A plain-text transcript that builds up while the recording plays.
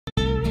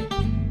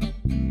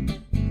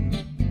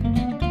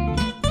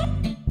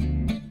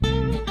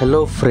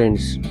Hello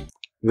friends,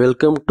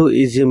 welcome to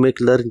Easy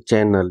Make Learn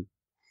channel.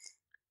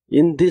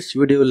 In this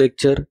video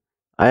lecture,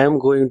 I am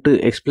going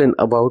to explain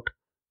about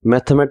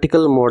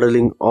mathematical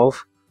modeling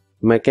of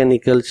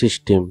mechanical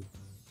system.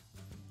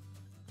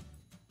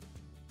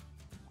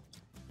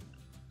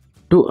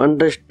 To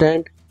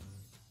understand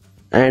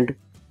and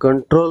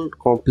control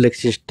complex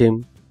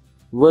system,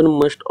 one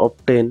must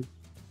obtain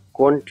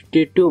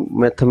quantitative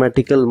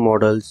mathematical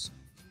models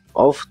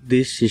of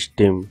this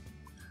system.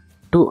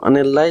 To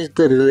analyze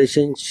the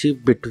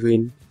relationship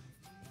between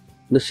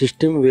the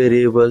system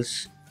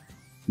variables,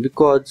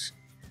 because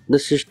the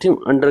system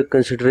under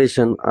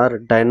consideration are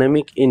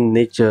dynamic in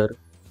nature,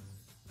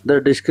 the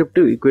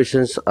descriptive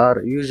equations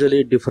are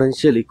usually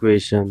differential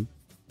equations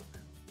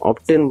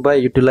obtained by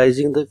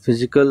utilizing the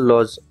physical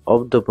laws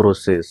of the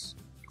process.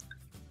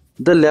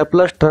 The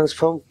Laplace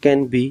transform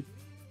can be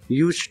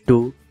used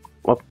to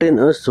obtain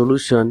a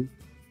solution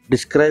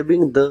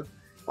describing the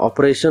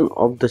operation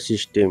of the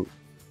system.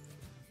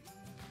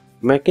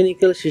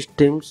 Mechanical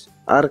systems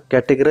are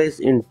categorized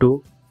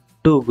into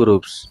two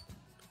groups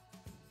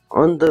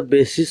on the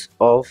basis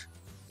of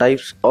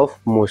types of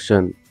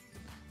motion.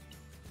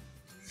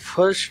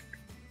 First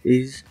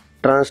is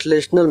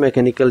translational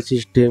mechanical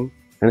system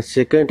and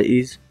second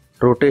is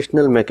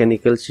rotational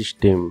mechanical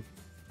system.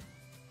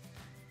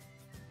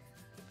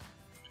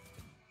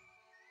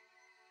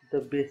 The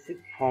basic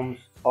forms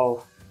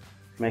of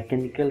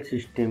mechanical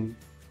system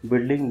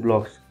building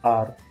blocks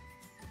are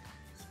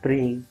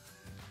spring,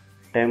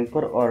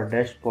 damper or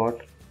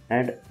dashpot,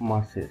 and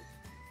masses.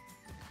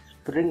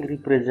 Spring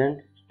represent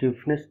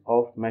stiffness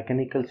of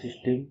mechanical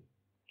system.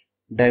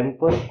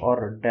 Damper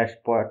or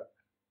dashpot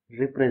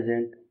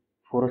represent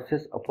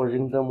forces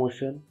opposing the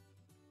motion.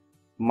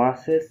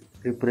 Masses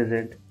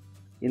represent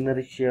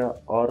inertia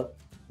or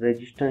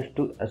resistance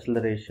to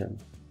acceleration.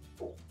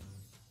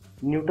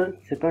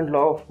 Newton's second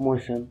law of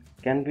motion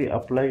can be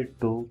applied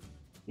to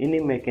any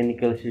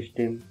mechanical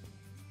system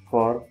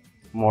for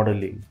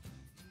modeling.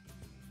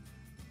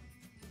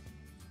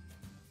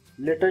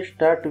 Let us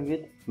start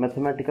with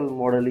mathematical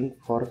modeling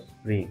for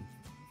spring.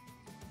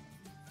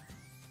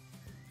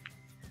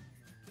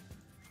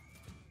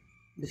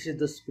 This is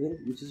the spring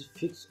which is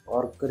fixed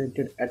or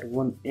connected at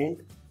one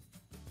end.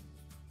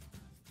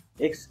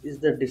 X is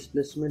the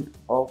displacement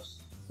of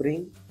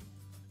spring.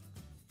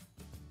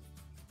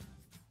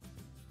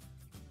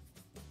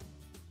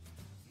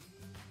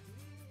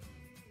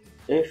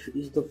 F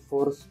is the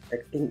force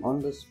acting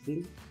on the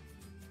spring.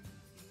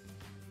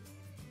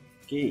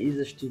 K is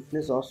the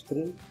stiffness of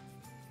spring.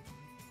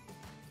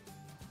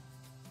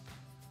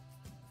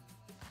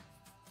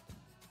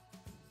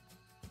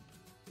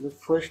 The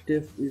first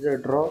step is a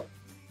draw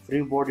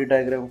free body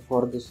diagram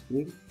for the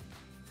spring.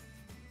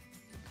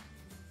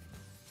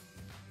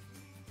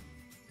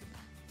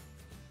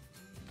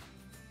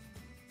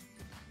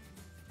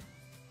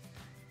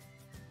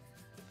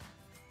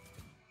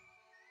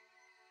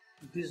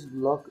 This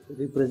block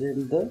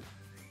represents the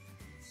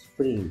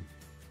spring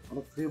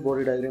or free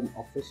body diagram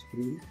of a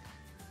spring.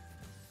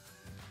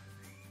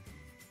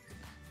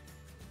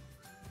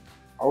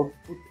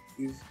 Output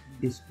is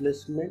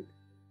displacement,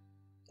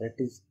 that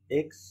is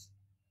X.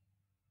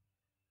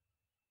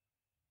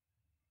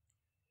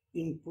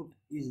 Input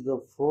is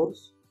the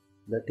force,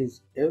 that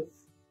is F.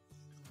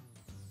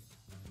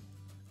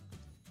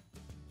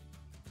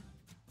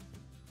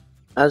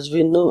 As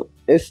we know,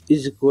 F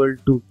is equal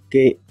to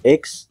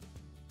Kx.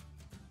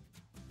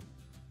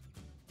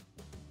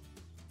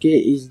 K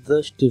is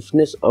the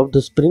stiffness of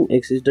the spring,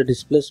 X is the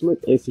displacement,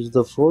 F is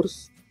the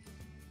force.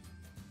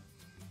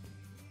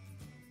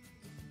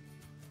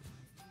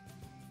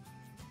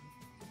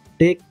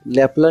 Take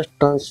Laplace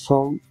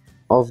transform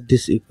of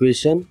this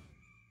equation.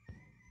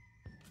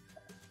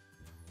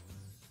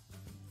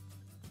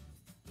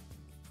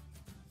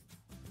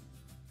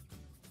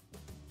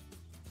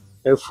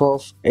 F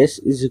of S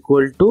is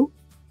equal to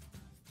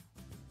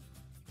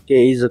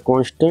K is a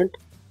constant,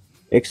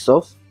 X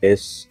of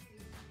S.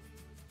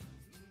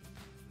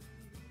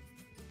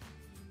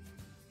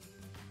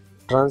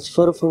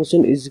 Transfer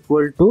function is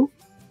equal to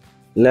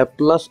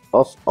Laplace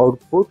of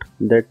output,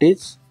 that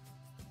is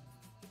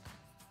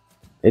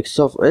X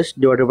of S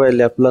divided by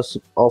Laplace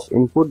of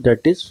input, that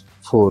is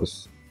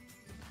force.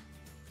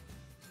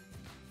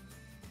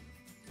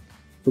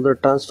 So the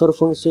transfer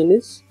function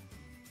is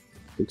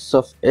X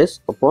of S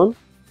upon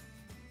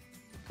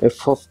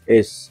F of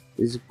S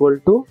is equal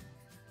to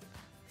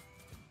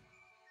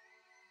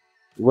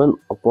 1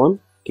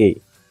 upon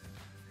K.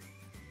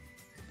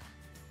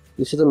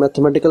 This is the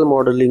mathematical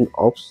modeling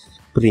of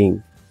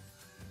spring.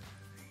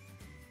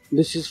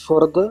 This is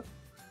for the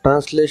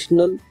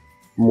translational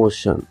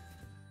motion.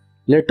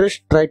 Let us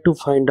try to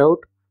find out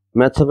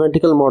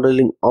mathematical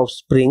modeling of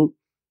spring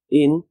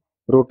in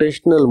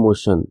rotational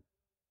motion.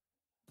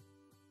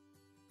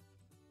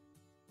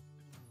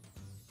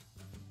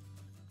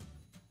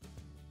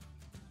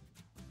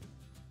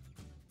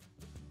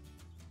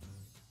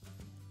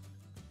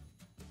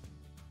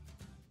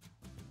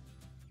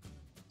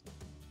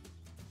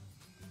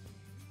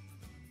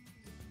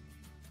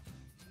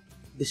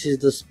 This is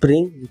the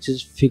spring which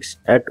is fixed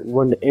at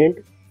one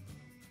end.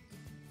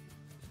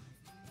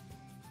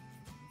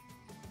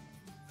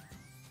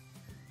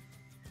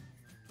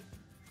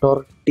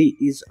 Torque T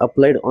is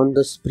applied on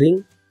the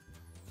spring.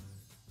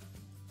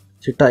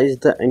 Theta is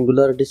the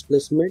angular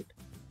displacement.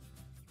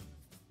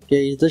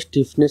 K is the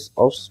stiffness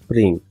of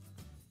spring.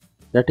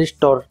 That is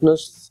torsional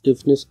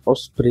stiffness of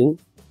spring.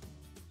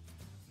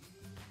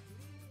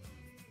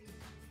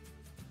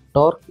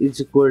 Torque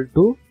is equal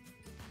to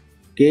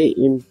K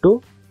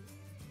into,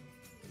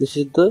 this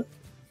is the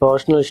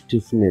torsional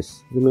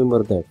stiffness,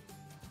 remember that,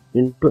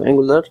 into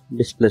angular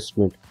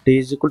displacement. T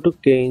is equal to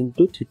K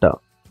into theta.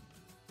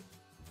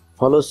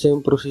 Follow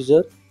same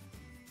procedure.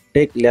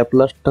 Take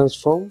Laplace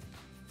transform.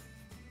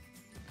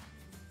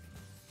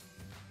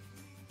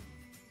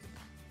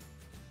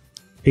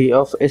 T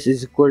of S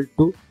is equal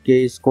to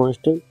K is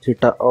constant,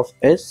 theta of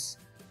S.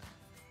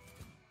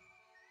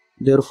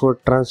 Therefore,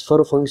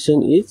 transfer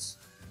function is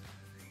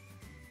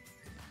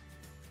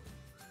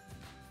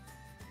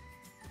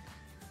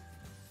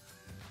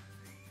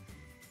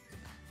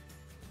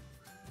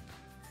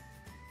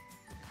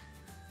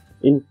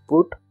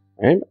input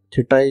and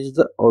theta is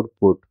the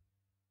output,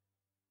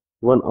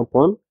 1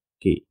 upon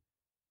K.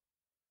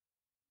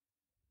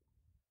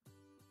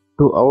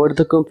 To avoid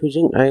the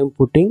confusion, I am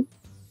putting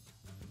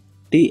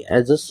T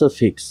as a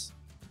suffix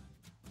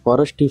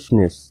for a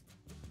stiffness.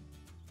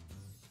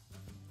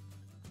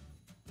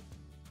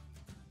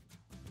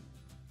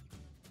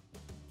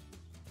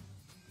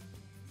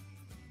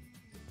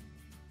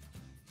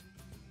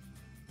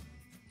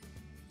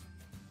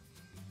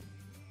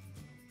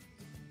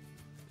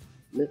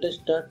 Let us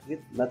start with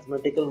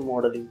mathematical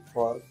modeling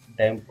for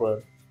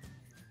damper.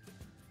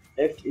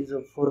 F is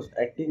a force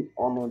acting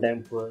on a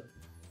damper,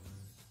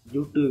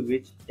 due to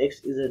which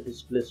X is a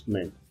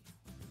displacement.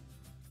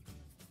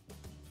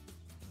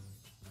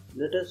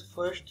 Let us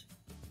first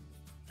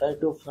try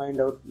to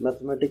find out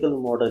mathematical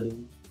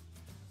modeling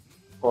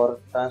for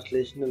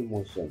translational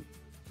motion.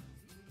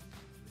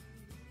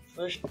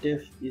 First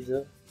step is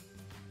a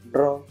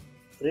draw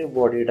free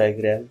body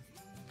diagram.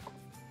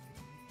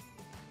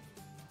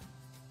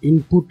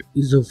 Input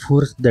is a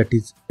force, that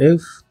is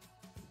F.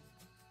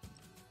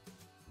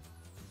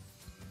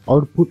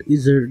 Output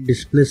is a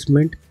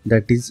displacement,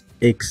 that is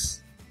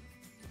X.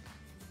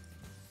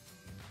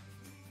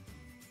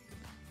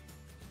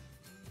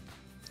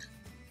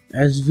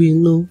 As we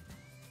know,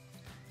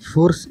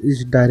 force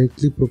is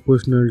directly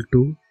proportional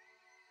to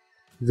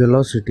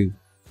velocity.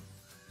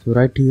 So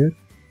right here,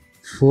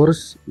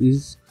 force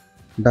is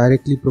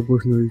directly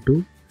proportional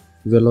to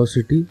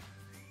velocity,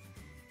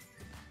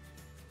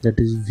 that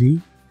is V.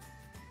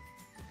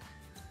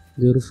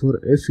 Therefore,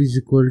 F is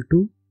equal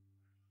to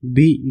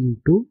B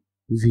into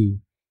V.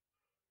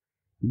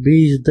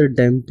 B is the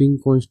damping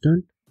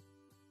constant.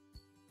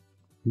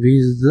 V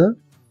is the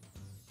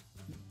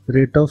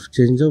rate of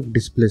change of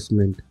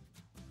displacement,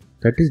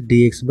 that is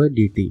dx by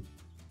dt.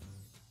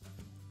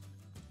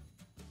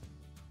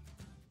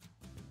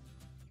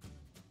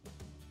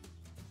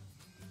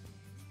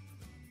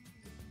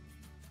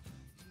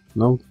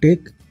 Now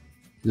take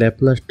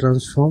Laplace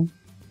transform.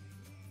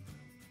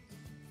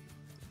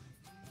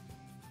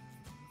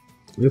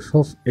 F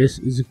of S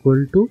is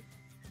equal to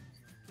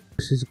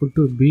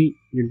B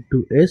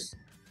into S,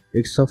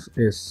 X of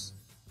S.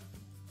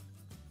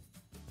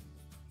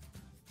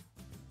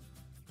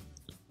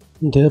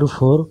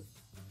 Therefore,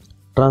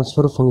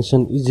 transfer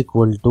function is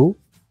equal to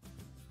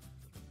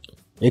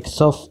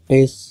X of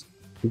S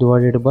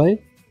divided by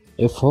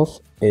F of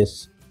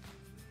S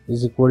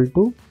is equal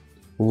to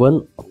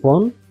 1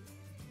 upon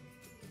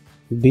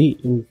B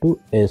into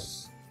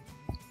S.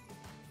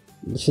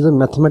 This is the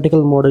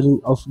mathematical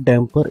modeling of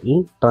damper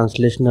in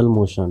translational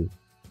motion.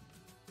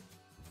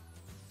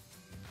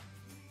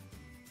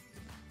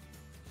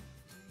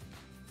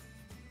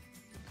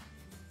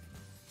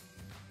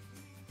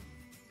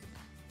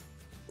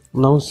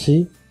 Now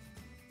see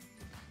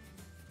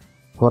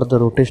for the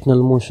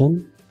rotational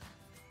motion.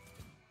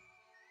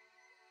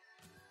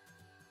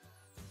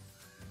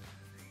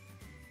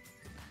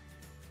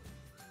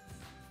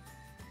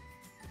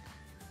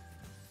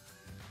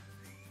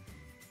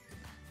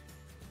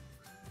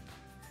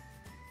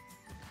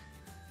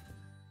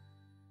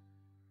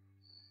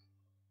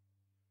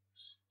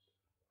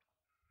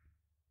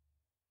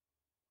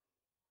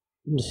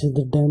 This is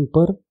the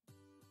damper.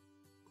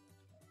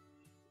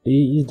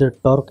 E is the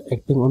torque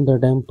acting on the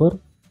damper.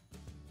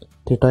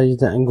 Theta is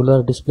the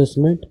angular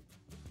displacement.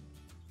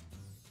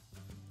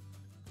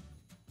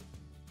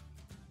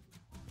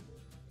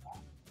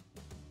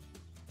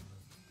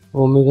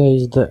 Omega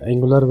is the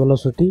angular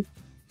velocity.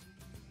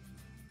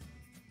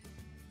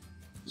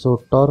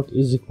 So torque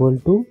is equal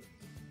to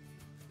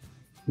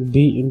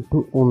B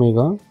into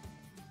omega.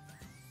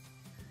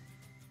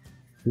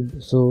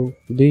 So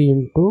B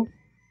into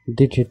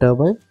d theta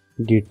by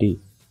dt.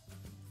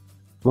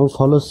 Now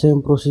follow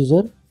same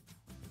procedure.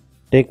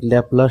 Take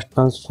Laplace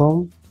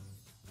transform.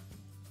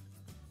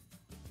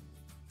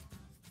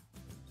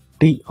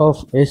 T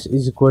of S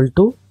is equal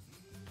to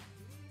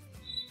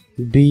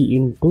B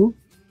into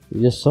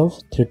S of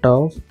theta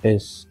of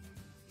S.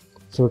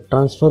 So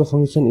transfer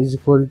function is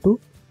equal to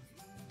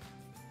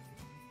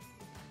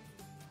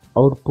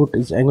output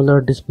is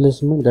angular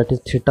displacement, that is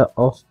theta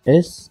of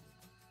S,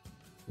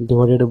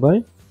 divided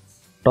by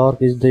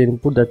torque is the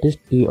input, that is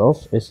T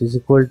of S, is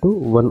equal to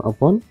 1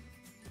 upon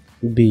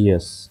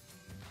Bs.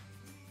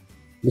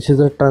 This is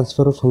the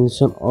transfer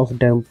function of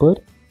damper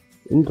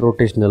in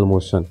rotational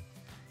motion.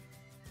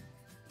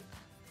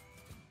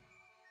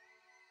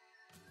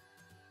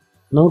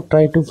 Now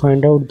try to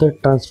find out the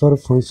transfer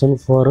function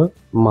for a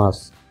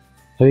mass.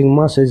 Having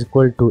mass is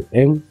equal to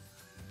m,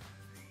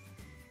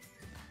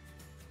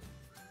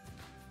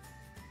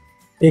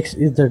 x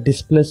is the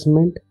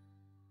displacement,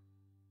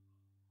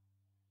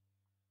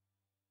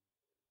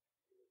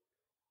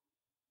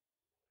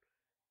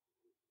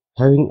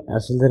 having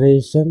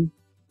acceleration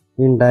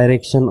in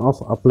direction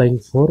of applying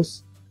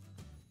force,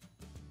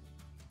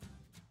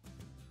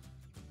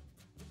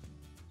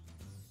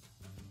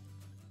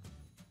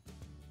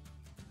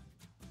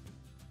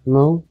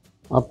 now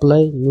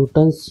apply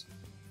Newton's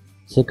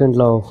second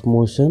law of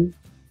motion.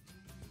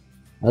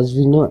 As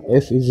we know,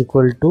 F is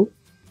equal to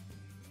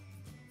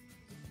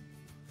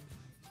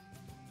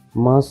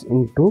mass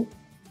into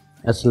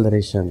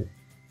acceleration.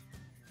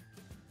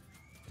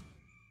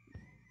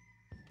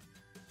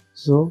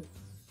 So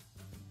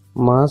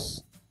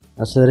mass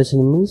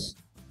acceleration means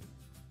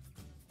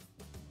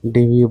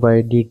dv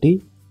by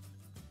dt.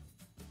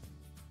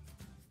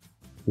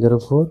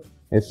 Therefore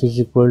F is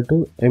equal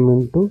to m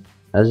into,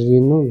 as we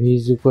know, v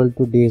is equal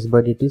to dx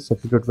by dt.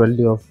 Substitute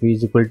value of v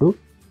is equal to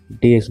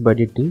dx by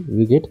dt,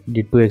 we get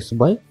d2x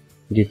by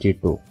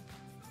dt2.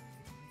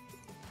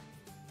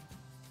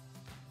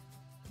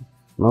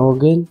 Now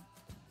again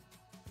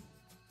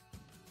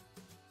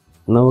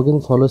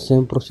follow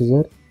same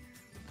procedure.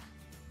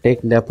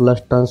 Take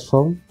Laplace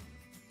transform.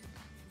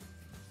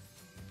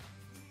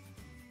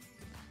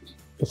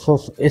 F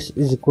of s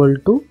is equal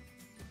to,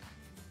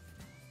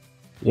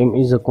 m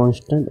is a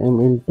constant, m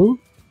into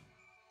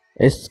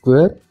s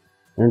square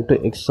into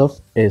x of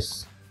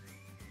s.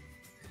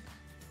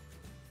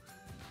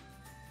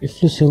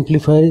 If you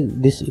simplify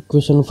this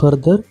equation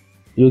further,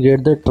 you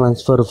get the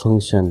transfer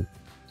function.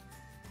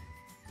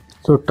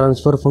 So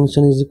transfer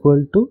function is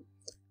equal to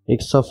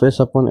x of s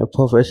upon f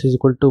of s is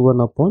equal to 1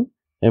 upon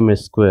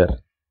ms square.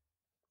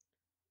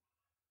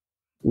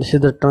 This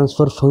is the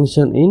transfer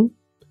function in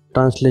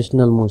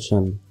translational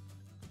motion.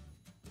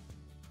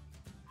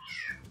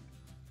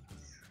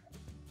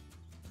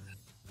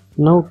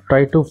 Now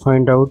try to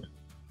find out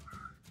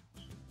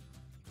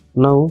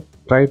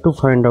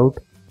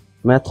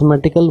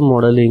mathematical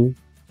modeling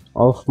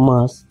of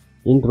mass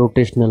in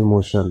rotational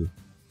motion.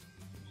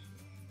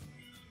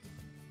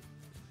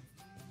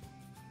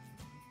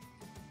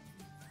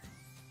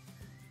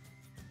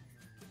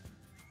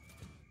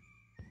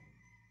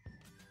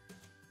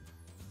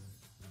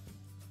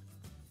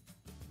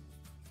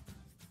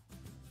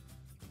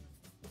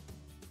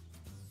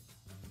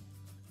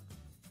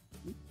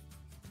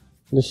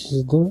 This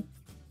is the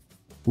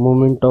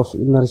moment of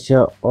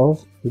inertia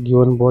of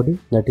given body,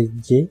 that is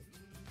J.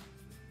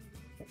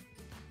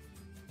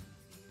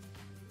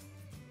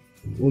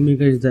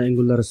 Omega is the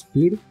angular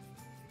speed.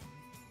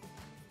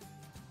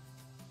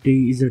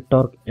 T is the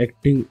torque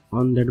acting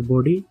on that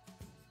body.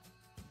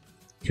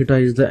 Theta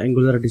is the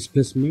angular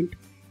displacement.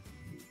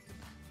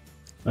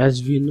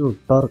 As we know,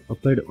 torque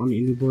applied on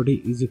any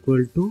body is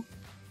equal to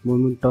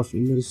moment of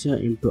inertia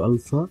into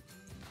alpha.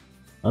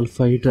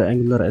 Alpha is the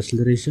angular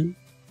acceleration.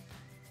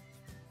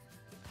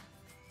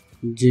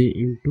 J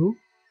into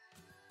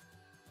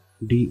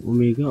d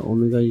omega.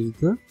 Omega is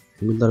the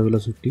angular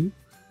velocity,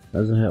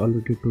 as I have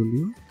already told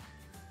you.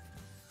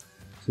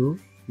 So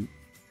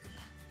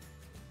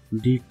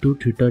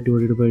d2 theta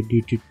divided by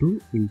dt2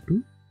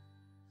 into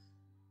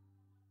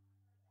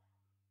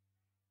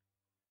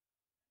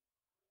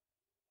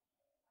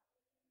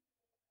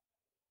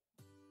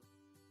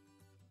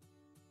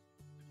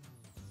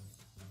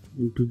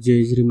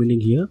J is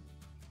remaining here.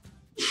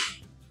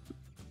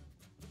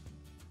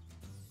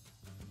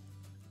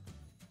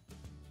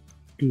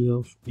 T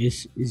of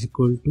s is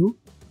equal to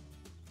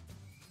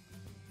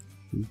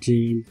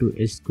J into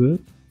s square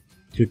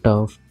theta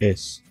of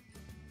s.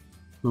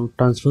 Now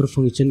transfer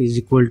function is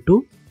equal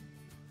to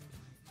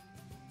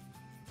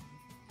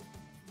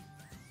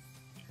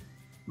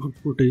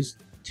output is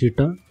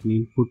theta and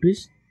input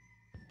is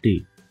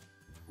t,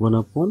 1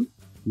 upon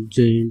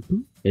J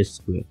into s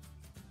square.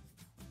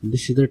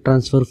 This is the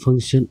transfer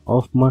function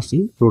of mass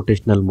in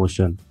rotational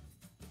motion.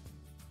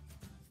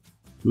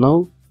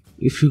 Now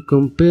if you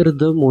compare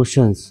the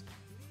motions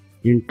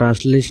in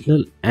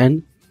translational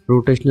and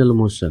rotational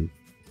motion,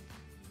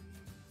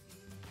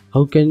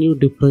 how can you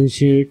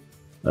differentiate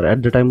or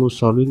at the time of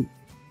solving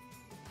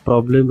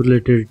problem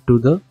related to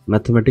the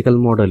mathematical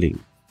modeling?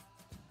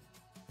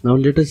 Now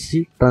let us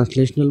see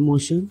translational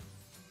motion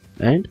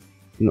and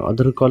in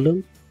other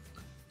column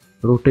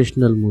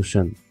rotational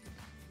motion.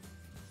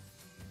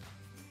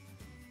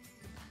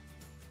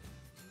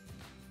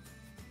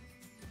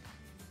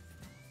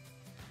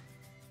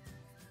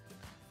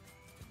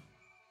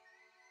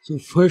 So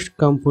first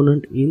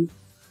component in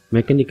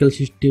mechanical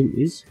system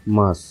is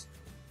mass.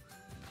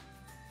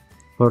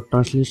 For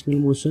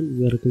translational motion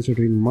we are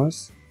considering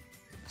mass.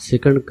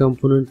 Second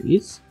component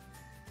is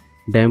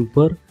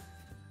damper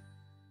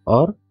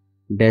or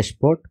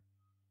dashpot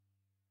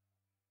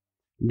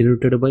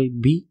denoted by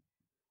B.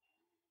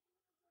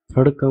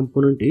 Third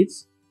component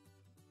is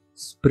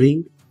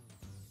spring,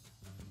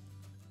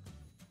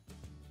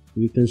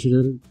 we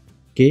consider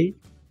K.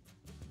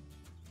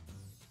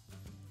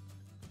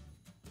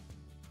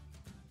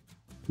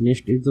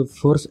 Next is the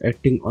force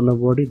acting on a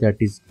body, that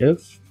is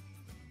F.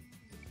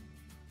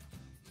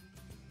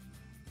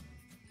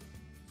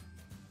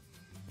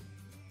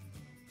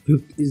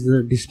 Fifth is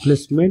the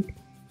displacement,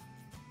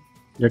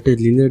 that is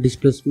linear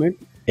displacement,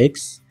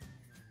 X.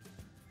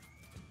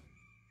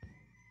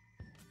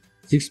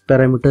 Sixth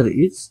parameter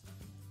is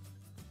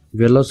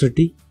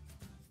velocity,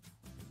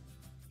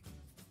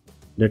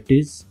 that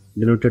is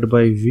denoted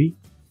by V,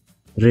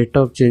 rate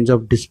of change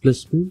of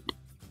displacement,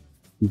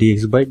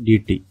 dx by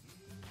dt.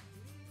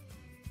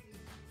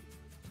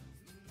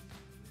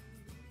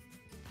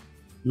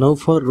 Now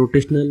for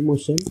rotational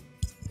motion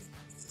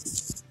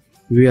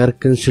we are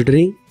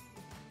considering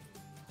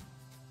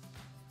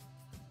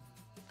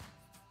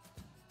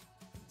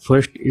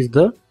first is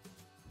the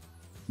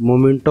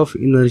moment of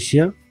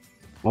inertia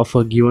of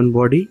a given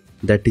body,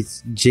 that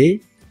is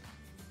J.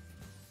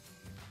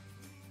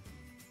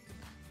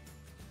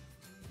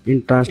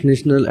 In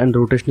translational and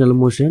rotational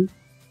motion,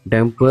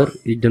 damper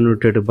is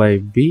denoted by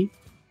B.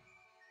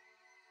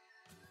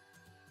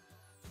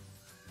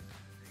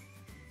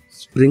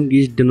 Spring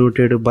is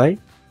denoted by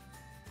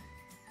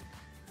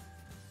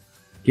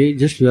K.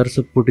 Just we are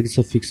putting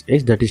suffix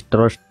H, that is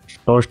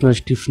torsional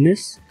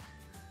stiffness.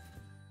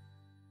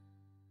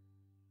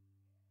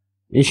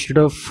 Instead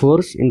of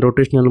force in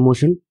rotational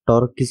motion,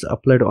 torque is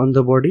applied on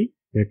the body,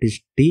 that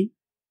is T.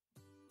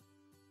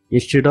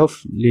 Instead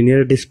of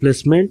linear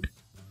displacement,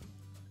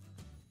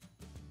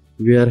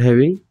 we are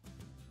having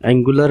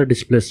angular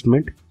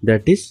displacement,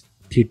 that is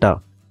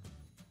theta.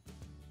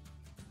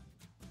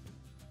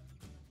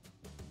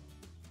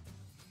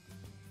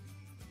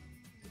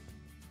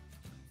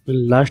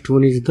 And last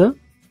one is the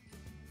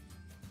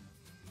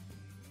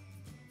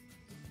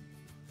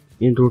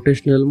in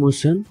rotational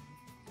motion,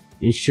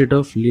 instead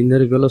of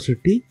linear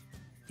velocity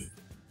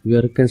we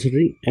are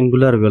considering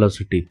angular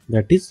velocity,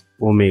 that is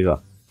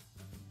omega.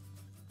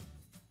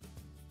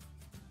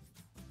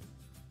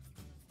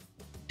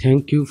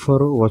 Thank you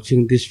for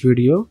watching this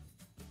video.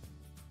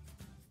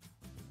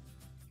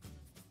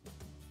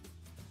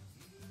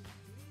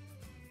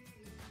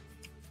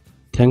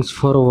 Thanks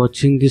for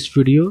watching this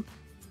video.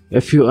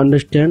 If you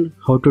understand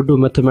how to do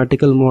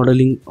mathematical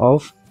modeling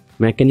of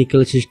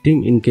mechanical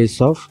system in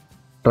case of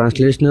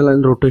translational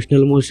and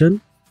rotational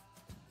motion,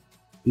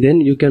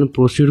 then you can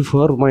proceed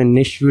for my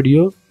next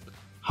video,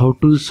 how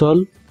to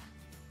solve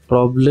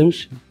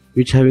problems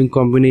which having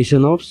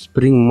combination of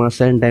spring,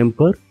 mass and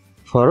damper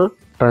for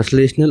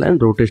translational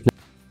and rotational.